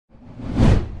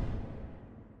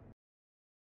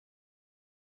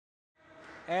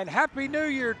and Happy New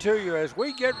Year to you as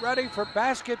we get ready for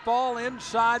basketball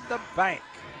inside the bank.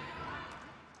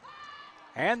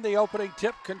 And the opening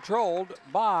tip controlled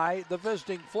by the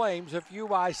visiting Flames of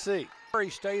UIC. Murray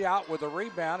State out with a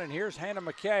rebound, and here's Hannah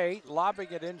McKay lobbing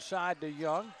it inside to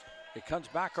Young. It comes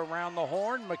back around the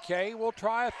horn. McKay will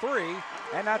try a three,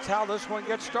 and that's how this one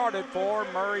gets started for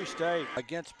Murray State.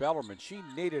 Against Bellarmine, she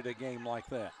needed a game like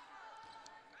that.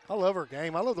 I love her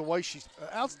game. I love the way she's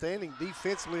outstanding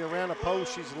defensively around the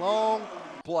post. She's long.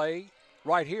 Play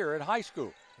right here at high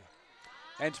school.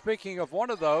 And speaking of one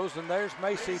of those, and there's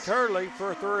Macy Turley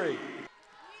for three.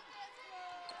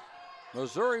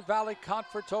 Missouri Valley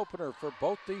Conference opener for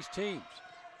both these teams.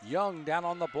 Young down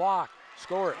on the block,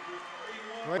 score it.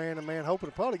 Man-to-man, hoping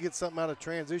to probably get something out of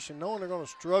transition, knowing they're going to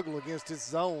struggle against this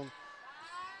zone.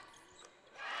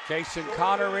 Kason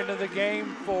Connor into the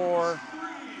game for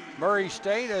Murray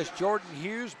State as Jordan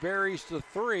Hughes buries the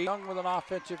three. Young with an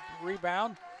offensive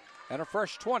rebound and a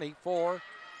fresh 20 for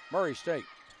Murray State.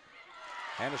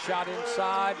 And a shot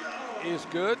inside is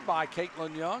good by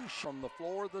Caitlin Young from the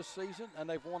floor this season, and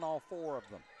they've won all four of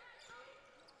them.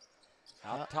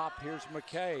 Out top, here's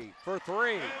McKay for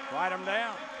three. Write them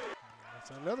down.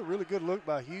 It's another really good look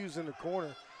by Hughes in the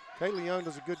corner. Caitlin Young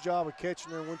does a good job of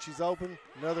catching her when she's open.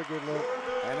 Another good look.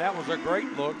 And that was a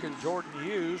great look, and Jordan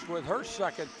Hughes with her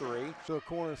second three. To a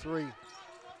corner three.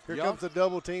 Here Young. comes the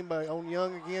double team on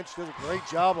Young again. She does a great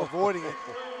job avoiding it.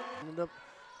 Ended up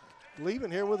leaving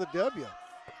here with a W.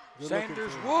 Good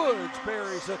Sanders Woods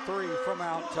buries a three from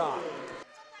out top.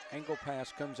 Angle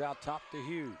pass comes out top to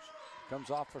Hughes. Comes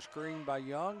off a screen by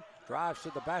Young. Drives to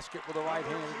the basket with a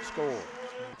right-handed score.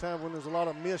 Time when there's a lot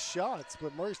of missed shots,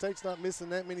 but Murray State's not missing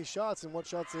that many shots, and what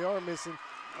shots they are missing,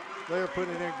 they're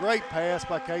putting it in. Great pass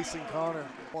by Kason Connor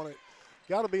on it.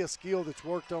 Got to be a skill that's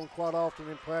worked on quite often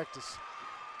in practice.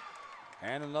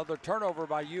 And another turnover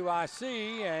by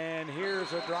UIC, and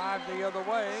here's a drive the other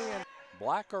way, and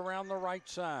Black around the right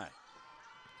side.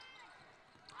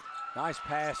 Nice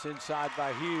pass inside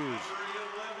by Hughes.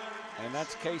 And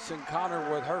that's Kason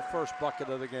Connor with her first bucket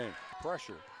of the game.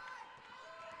 Pressure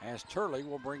as Turley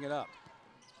will bring it up.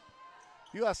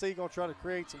 UIC going to try to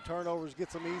create some turnovers,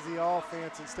 get some easy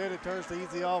offense. Instead, it turns to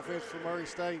easy offense for Murray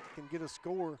State. Can get a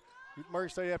score. Murray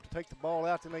State have to take the ball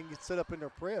out, and they can get set up in their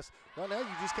press. Right now, you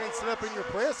just can't set up in your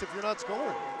press if you're not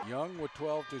scoring. Young with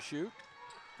 12 to shoot.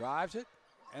 Drives it,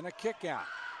 and a kick out.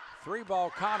 Three ball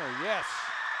Connor, yes.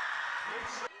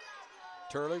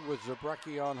 Turley with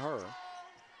Zabrecki on her.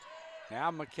 Now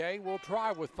McKay will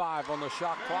try with 5 on the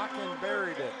shot clock and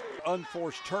buried it.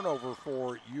 Unforced turnover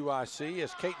for UIC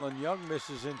as Caitlin Young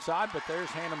misses inside, but there's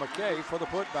Hannah McKay for the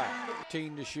putback.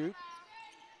 15 to shoot.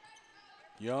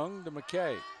 Young to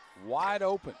McKay, wide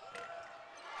open.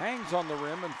 Hangs on the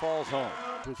rim and falls home.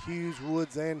 With Hughes,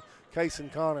 Woods, and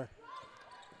Kason Connor.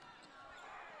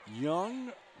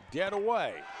 Young dead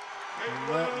away.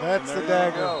 That's the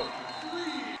dagger.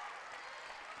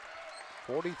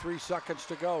 43 seconds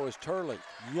to go as Turley.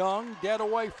 Young dead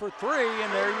away for three,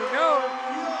 and there you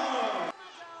go.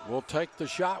 We'll take the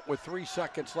shot with 3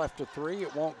 seconds left to three.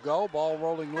 It won't go. Ball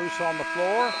rolling loose on the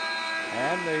floor.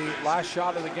 And the last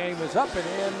shot of the game is up and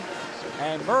in.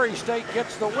 And Murray State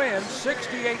gets the win,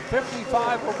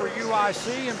 68-55 over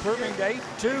UIC, improving to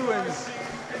 8-2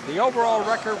 in the overall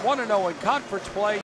record, 1-0 in conference play.